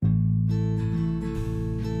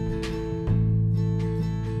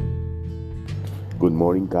Good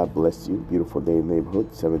morning. God bless you. Beautiful day in the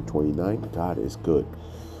neighborhood. 7:29. God is good.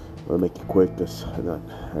 I'm gonna make it quick because I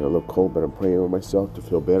had a little cold, but I'm praying over myself to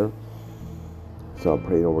feel better. So I'm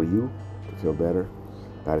praying over you to feel better.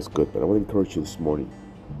 God is good. But I want to encourage you this morning.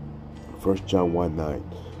 1 John 1:9.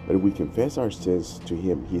 But if we confess our sins to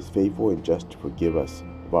Him, He is faithful and just to forgive us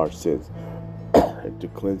of our sins and to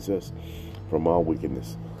cleanse us from all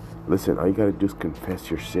wickedness. Listen, all you got to do is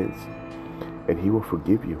confess your sins, and He will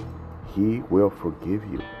forgive you. He will forgive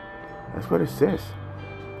you. That's what it says.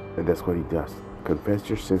 And that's what He does. Confess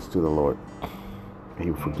your sins to the Lord, and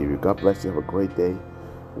He will forgive you. God bless you. Have a great day.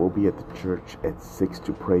 We'll be at the church at 6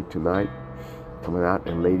 to pray tonight. Coming out.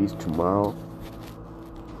 And ladies, tomorrow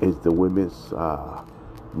is the women's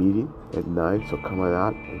meeting at 9. So come on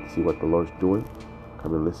out and see what the Lord's doing.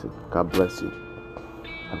 Come and listen. God bless you.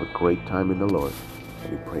 Have a great time in the Lord.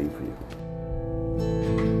 And we pray for you.